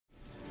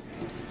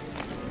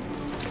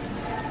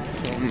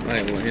my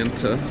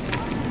Atlanta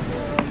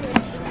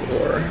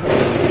score.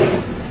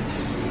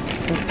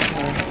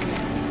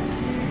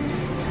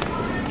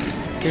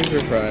 Here's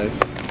your prize.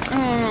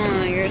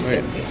 Oh, you're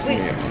so cute.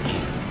 Wait.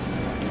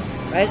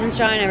 Rise and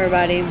shine,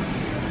 everybody.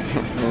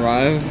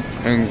 Arrive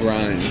and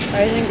grind.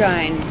 Rise and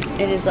grind.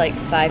 It is like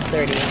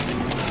 5:30.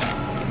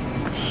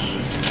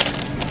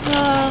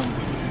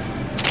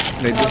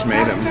 They just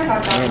made them.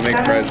 I don't make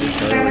prizes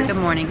so early. Good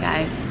morning,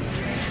 guys.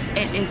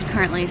 It is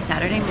currently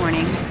Saturday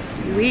morning.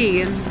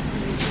 We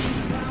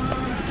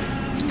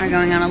are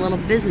going on a little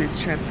business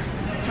trip.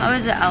 How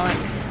is it, Alex?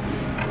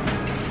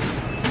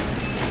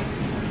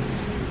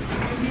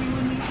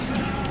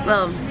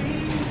 Well,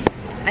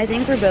 I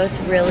think we're both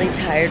really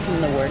tired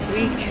from the work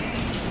week.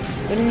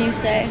 Wouldn't you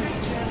say?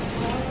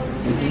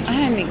 Mm-hmm.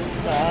 I'm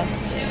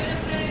exhausted.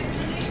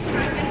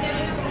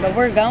 But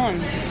we're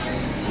going.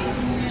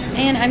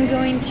 And I'm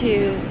going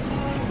to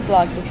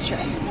vlog this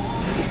trip.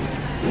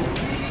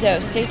 So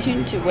stay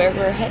tuned to where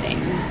we're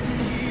heading.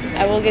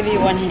 I will give you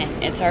one hint.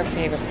 It's our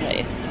favorite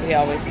place. We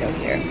always go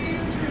here.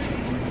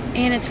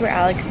 And it's where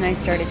Alex and I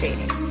started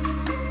dating.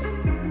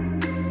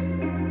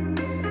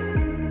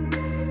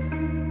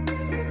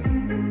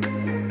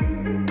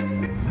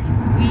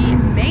 We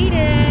made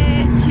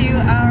it to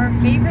our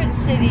favorite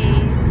city.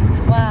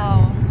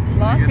 Wow,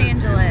 Los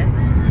Angeles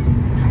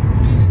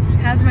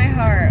has my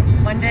heart.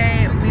 One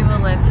day we will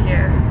live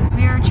here.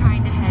 We are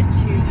trying to head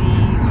to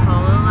the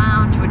Polo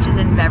Lounge, which is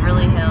in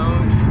Beverly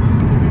Hills.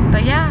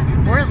 But yeah,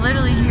 we're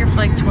literally here for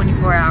like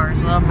 24 hours,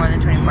 a little more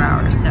than 24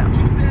 hours, so.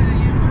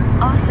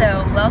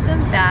 Also,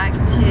 welcome back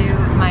to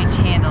my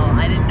channel.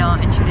 I did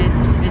not introduce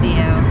this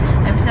video.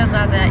 I'm so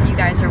glad that you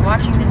guys are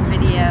watching this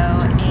video,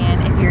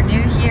 and if you're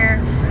new here,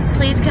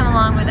 please come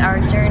along with our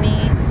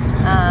journey.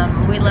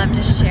 We love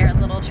to share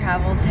little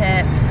travel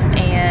tips,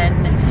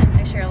 and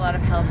I share a lot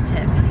of health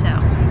tips, so.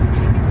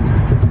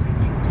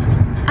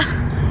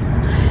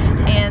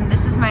 And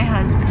this is my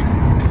husband.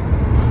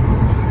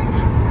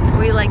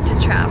 We like to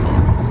travel.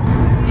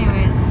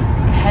 Anyways,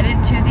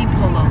 headed to the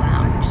Polo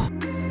Lounge.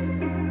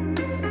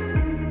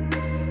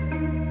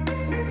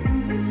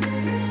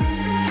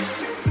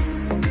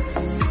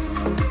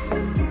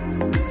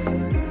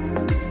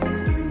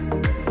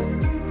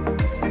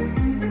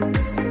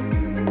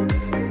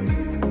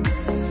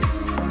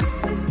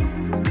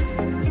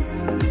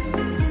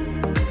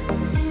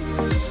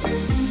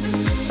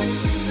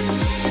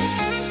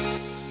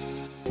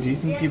 Do you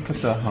think you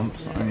put the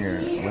humps on your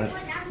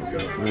lips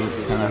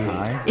really kind of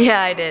high?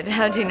 Yeah, I did.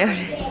 How'd you notice?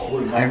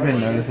 I've been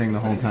noticing the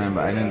whole time,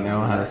 but I didn't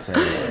know how to say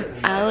it.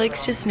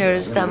 Alex just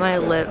noticed that my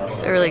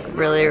lips are like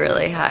really,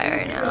 really high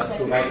right now.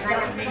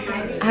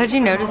 How'd you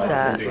notice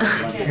that?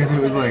 Because it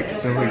was like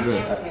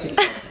this.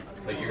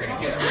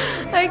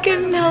 I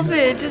couldn't help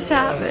it. It just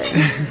happened.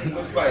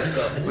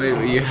 Wait,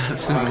 but you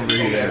have some over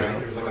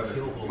here.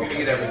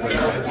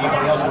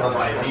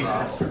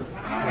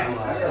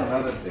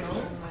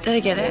 Did I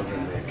get it?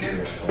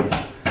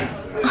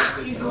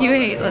 You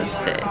hate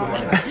lipstick.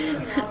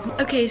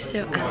 Okay,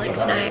 so Alex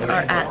and I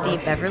are at the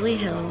Beverly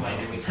Hills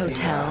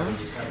Hotel,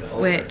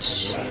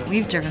 which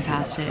we've driven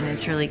past it and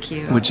it's really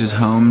cute. Which is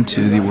home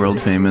to the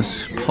world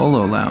famous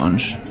Polo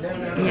Lounge.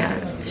 Yeah,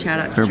 shout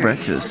out to for Drake.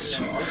 breakfast.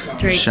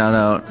 Drake. Shout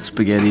out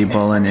spaghetti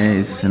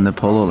bolognese in the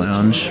Polo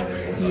Lounge.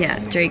 Yeah,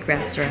 Drake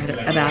raps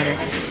about it.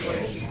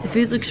 The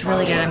food looks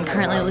really good. I'm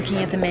currently looking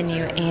at the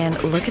menu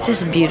and look at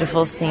this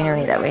beautiful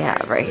scenery that we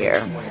have right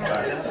here.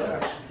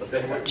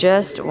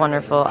 Just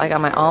wonderful. I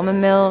got my almond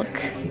milk.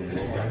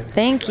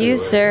 Thank you,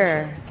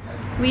 sir.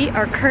 We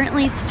are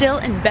currently still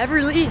in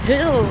Beverly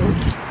Hills.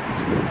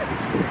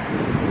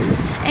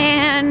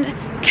 And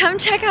come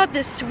check out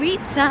this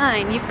sweet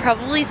sign. You've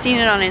probably seen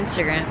it on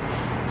Instagram.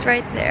 It's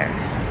right there.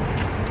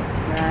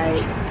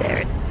 Right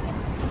there.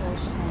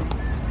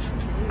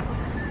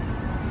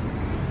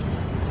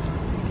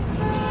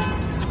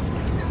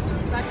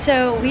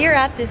 So we are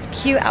at this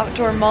cute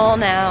outdoor mall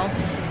now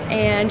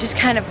and just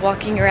kind of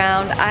walking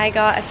around. I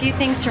got a few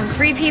things from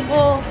Free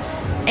People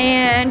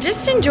and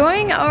just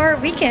enjoying our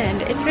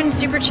weekend. It's been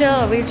super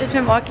chill. We've just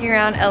been walking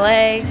around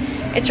LA.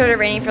 It started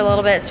raining for a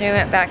little bit, so we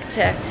went back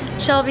to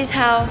Shelby's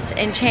house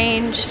and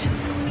changed,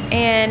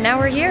 and now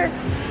we're here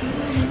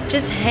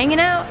just hanging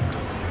out.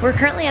 We're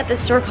currently at this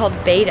store called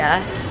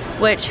Beta,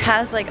 which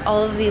has like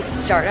all of these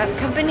startup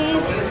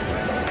companies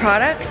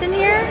products in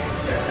here,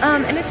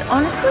 and it's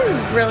honestly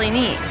really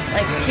neat.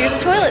 Like, here's a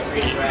toilet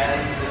seat.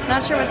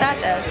 Not sure what that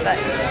does, but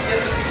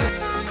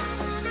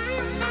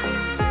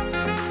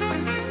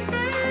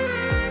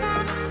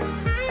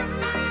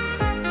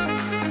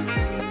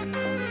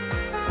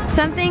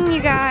something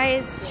you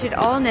guys should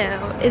all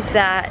know is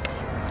that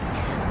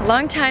a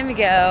long time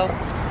ago,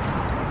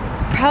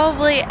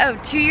 probably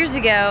 2 years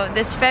ago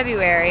this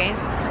February,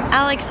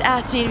 Alex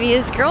asked me to be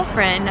his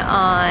girlfriend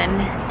on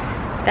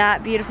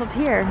that beautiful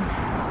pier.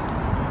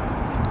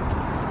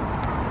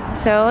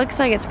 So it looks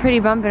like it's pretty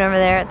bumping over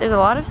there. There's a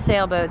lot of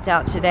sailboats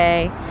out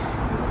today.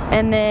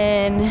 And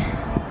then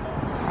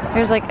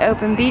there's like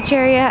open beach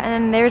area, and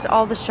then there's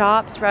all the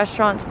shops,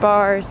 restaurants,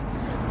 bars,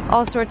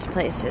 all sorts of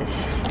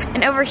places.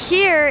 And over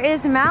here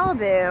is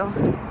Malibu,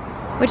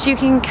 which you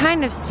can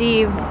kind of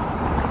see.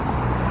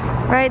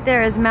 Right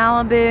there is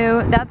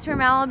Malibu. That's where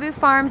Malibu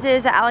Farms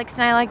is that Alex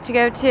and I like to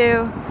go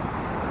to.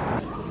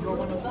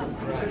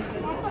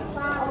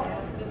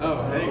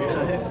 Oh, hey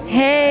guys.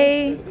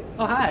 Hey.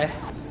 Oh, hi.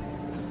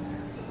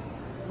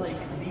 Like,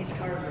 these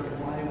cars are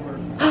why we're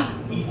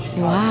each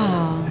car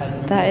Wow,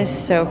 has that is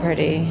so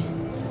pretty.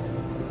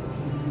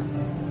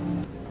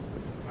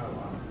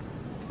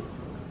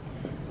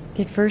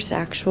 The first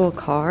actual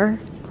car?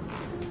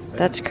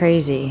 That's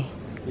crazy.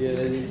 Yeah,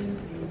 that is.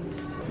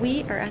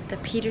 We are at the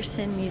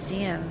Peterson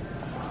Museum,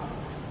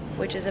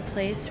 which is a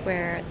place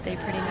where they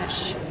pretty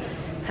much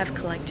have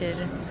collected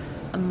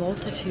a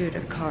multitude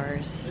of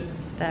cars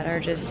that are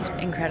just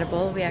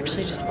incredible. We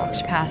actually just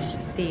walked past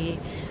the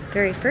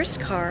very first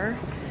car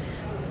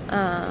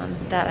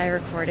that I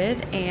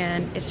recorded,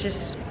 and it's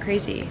just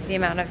crazy the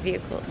amount of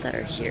vehicles that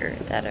are here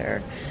that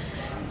are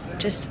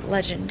just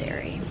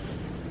legendary.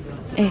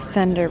 A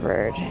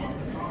Thunderbird.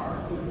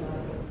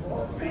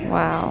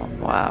 Wow,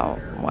 wow,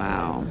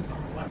 wow.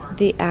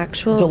 The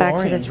actual Back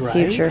to the DeLoreans,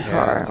 Future right?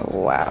 car.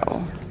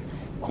 Wow.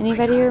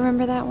 Anybody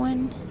remember that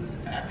one?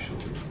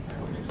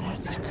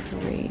 That's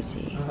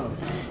crazy.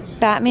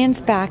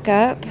 Batman's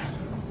backup.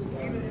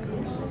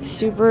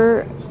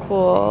 Super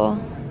cool.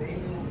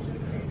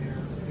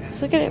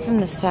 Let's look at it from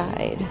the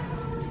side.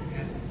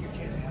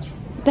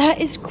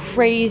 That is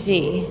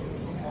crazy.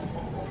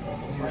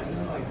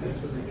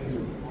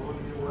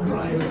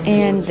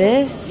 And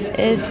this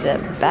is the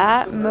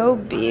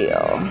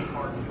Batmobile.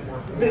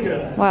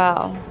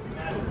 Wow.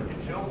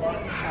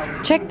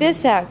 Check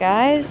this out,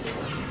 guys.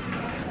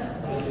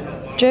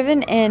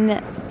 Driven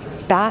in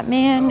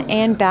Batman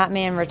and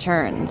Batman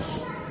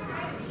Returns.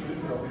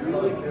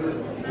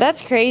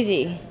 That's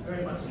crazy.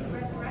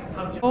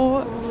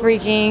 No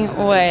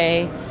freaking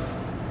way.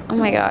 Oh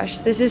my gosh,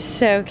 this is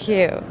so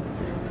cute.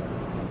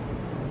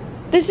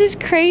 This is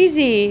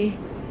crazy.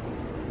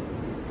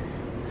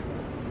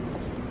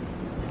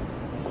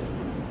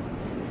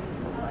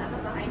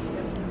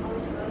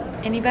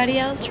 Anybody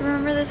else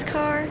remember this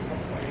car?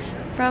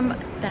 From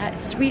that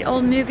sweet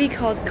old movie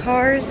called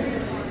Cars.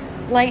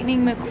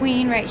 Lightning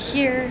McQueen right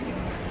here.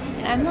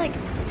 And I'm like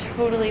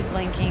totally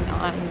blanking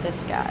on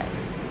this guy.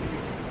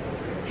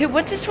 Who?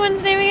 What's this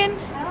one's name again?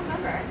 I don't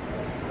remember.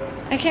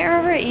 I can't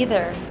remember it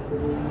either.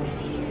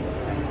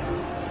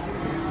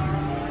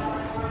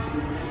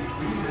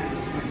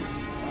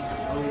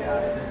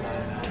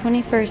 Oh,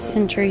 21st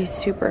century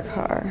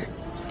supercar.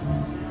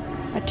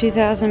 A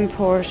 2000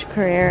 Porsche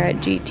Carrera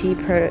GT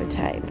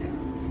prototype.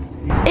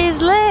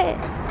 Is lit!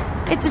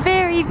 It's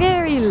very,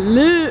 very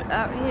lit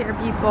out here,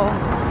 people.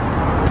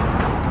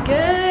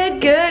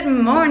 Good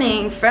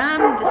morning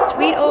from the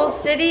sweet old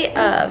city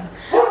of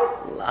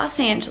Los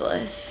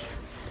Angeles.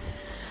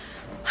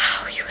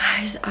 Wow, you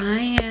guys,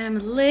 I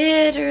am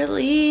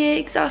literally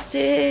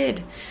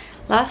exhausted.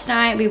 Last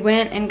night we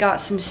went and got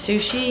some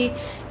sushi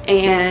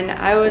and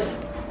I was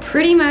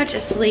pretty much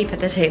asleep at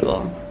the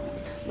table.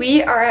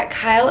 We are at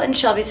Kyle and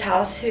Shelby's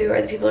house, who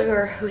are the people who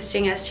are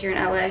hosting us here in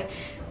LA,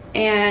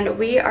 and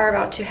we are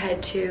about to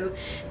head to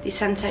the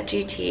Sunset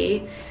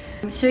GT.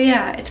 So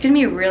yeah, it's gonna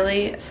be a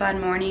really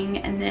fun morning,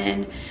 and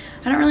then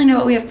I don't really know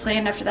what we have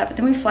planned after that, but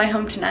then we fly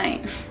home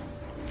tonight.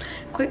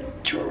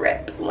 Quick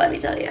trip, let me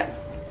tell you.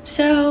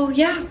 So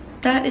yeah,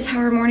 that is how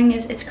our morning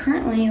is. It's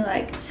currently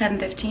like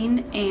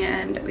 7:15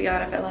 and we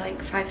got up at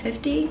like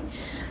 5:50.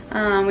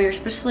 We were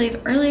supposed to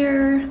leave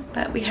earlier,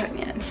 but we haven't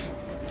yet.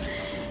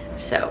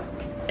 So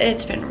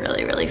it's been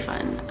really, really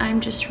fun. I'm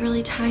just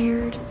really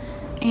tired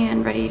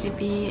and ready to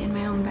be in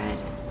my own bed.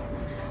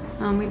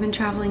 We've been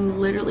traveling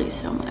literally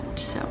so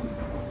much, so.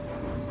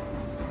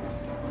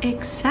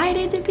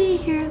 Excited to be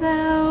here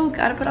though.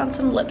 Gotta put on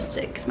some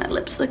lipstick because my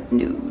lips look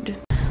nude.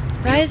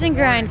 Rise and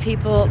grind,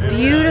 people.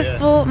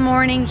 Beautiful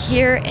morning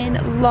here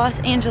in Los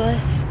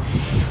Angeles.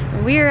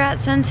 We're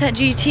at Sunset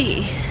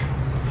GT,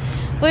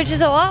 which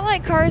is a lot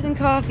like Cars and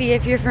Coffee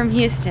if you're from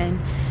Houston,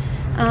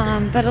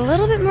 but a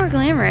little bit more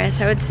glamorous,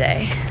 I would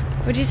say.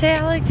 Would you say,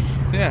 Alex?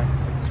 Yeah,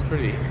 it's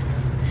pretty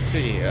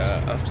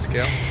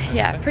upscale.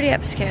 Yeah, pretty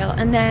upscale.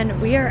 And then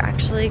we are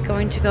actually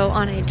going to go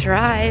on a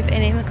drive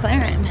in a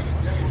McLaren.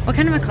 What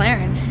kind of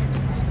McLaren?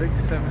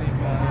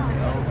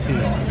 675 LT.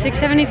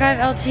 675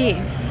 LT.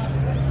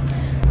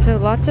 So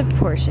lots of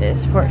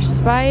Porsches. Porsche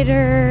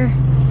Spider,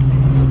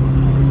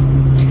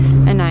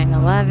 a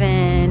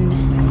 911,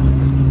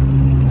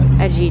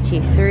 a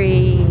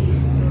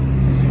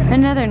GT3,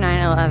 another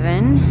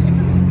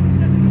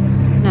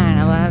 911,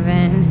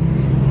 911,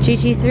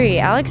 GT3.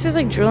 Alex was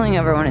like drooling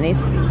over one of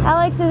these.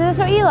 Alex, is this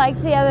what you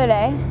liked the other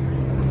day?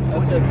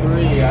 That's a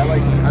 3. I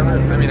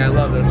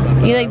love this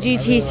one. You like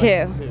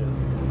GT2?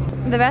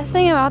 The best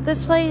thing about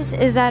this place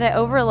is that it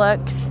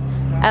overlooks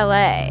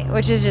LA,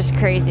 which is just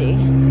crazy.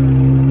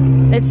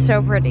 It's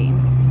so pretty.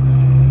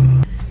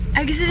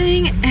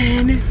 Exiting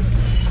in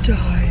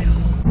style.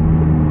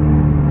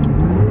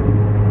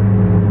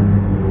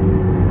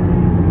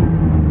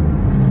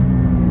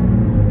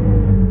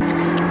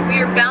 We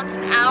are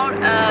bouncing out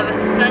of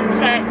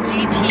Sunset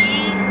GT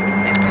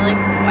and really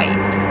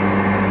white.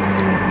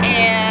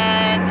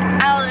 And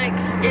Alex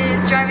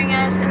is driving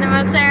us in the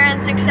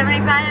McLaren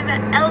 675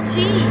 LT.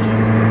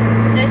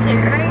 Did I say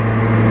it right?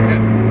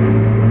 Yeah.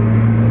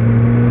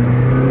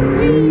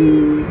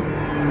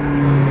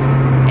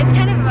 It's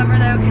kind of a bummer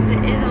though because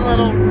it is a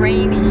little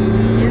rainy.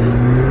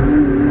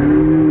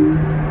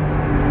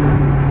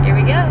 Here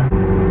we go.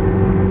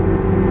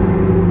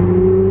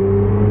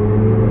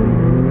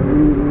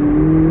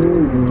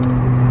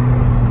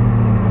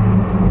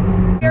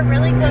 We're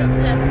really close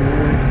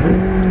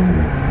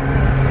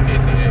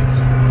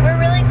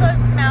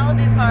to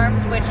Malibu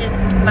Farms, which is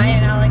mine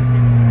and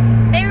Alex's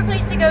favorite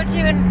place to go to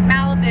in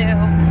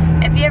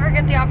Malibu. If you ever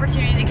get the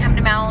opportunity to come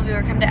to Malibu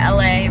or come to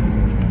LA,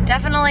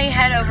 definitely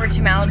head over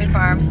to Malibu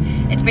Farms.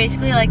 It's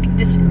basically like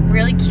this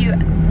really cute,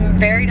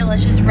 very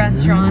delicious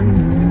restaurant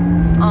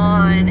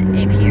on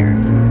a pier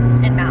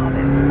in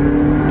Malibu.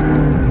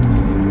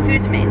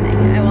 Food's amazing,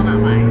 I will not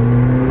lie.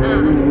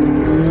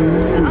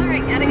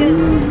 Alright, gotta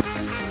go.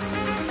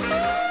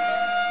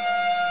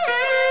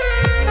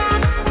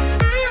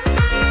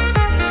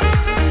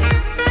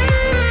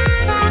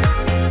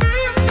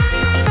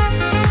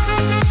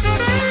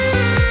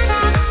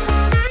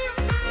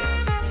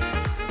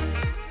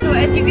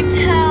 As you can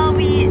tell,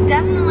 we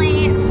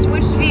definitely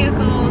switched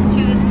vehicles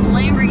to this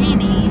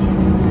Lamborghini.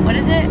 What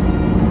is it?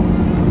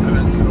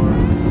 Aventador.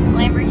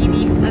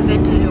 Lamborghini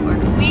Aventador.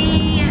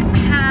 We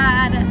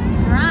had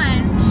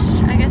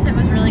brunch. I guess it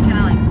was really kind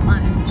of like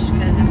lunch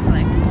because it's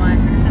like 1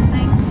 or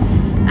something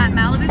at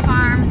Malibu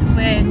Farms,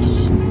 which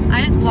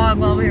I didn't vlog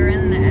while we were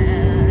in there.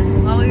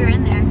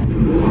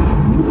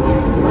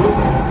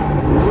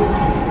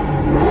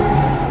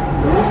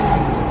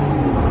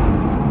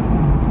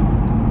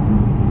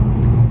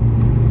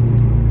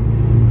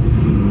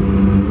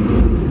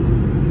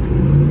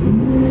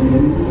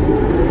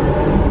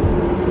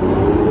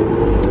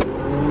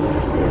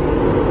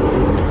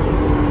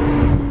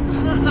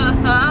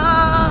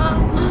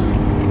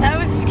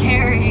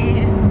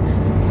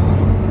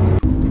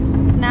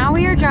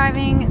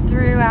 Driving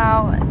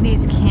throughout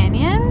these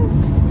canyons,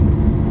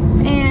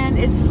 and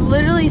it's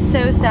literally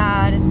so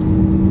sad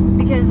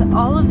because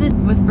all of this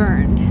was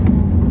burned,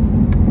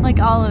 like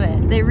all of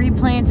it. They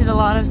replanted a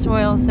lot of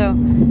soil, so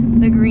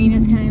the green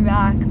is coming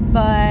back,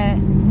 but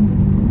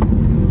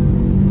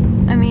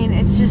I mean,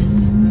 it's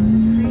just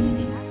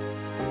crazy.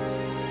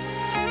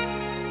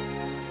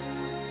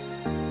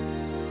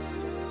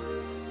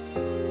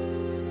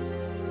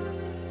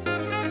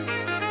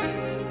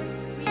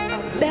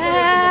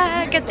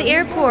 Back at the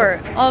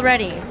airport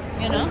already,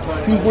 you know?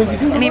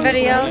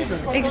 Anybody else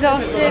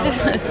exhausted?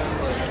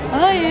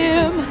 I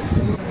am.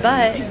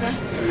 But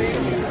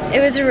it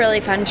was a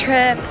really fun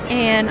trip,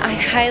 and I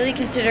highly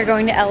consider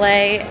going to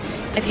LA.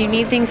 If you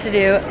need things to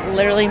do,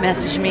 literally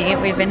message me.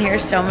 We've been here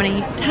so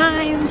many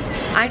times.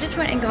 I just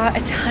went and got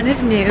a ton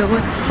of new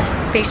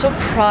facial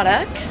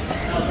products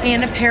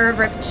and a pair of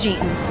ripped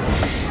jeans.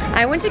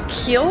 I went to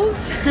Kiehl's.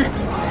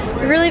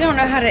 I really don't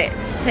know how to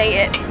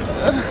say it.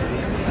 Ugh.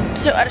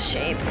 So out of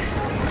shape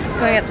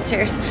going up the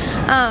stairs.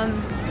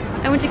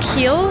 I went to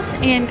Kiehl's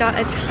and got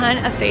a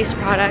ton of face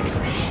products,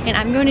 and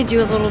I'm going to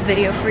do a little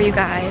video for you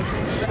guys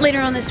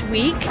later on this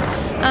week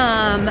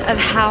of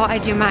how I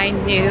do my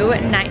new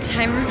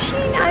nighttime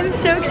routine. I'm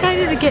so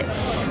excited to get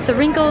the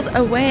wrinkles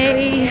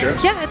away.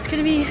 Yeah, it's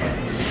gonna be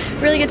a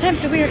really good time.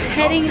 So we are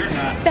heading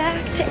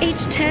back to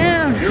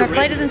H-Town. Our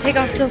flight doesn't take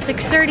off till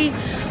 6:30.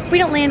 We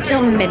don't land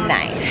till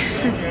midnight.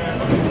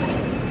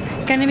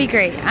 Gonna be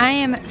great. I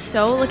am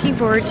so looking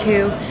forward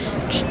to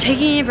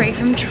taking a break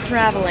from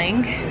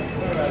traveling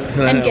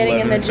and getting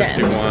in the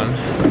gym.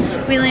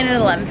 We landed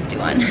at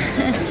 11:51.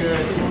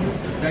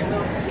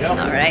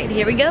 All right,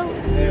 here we go.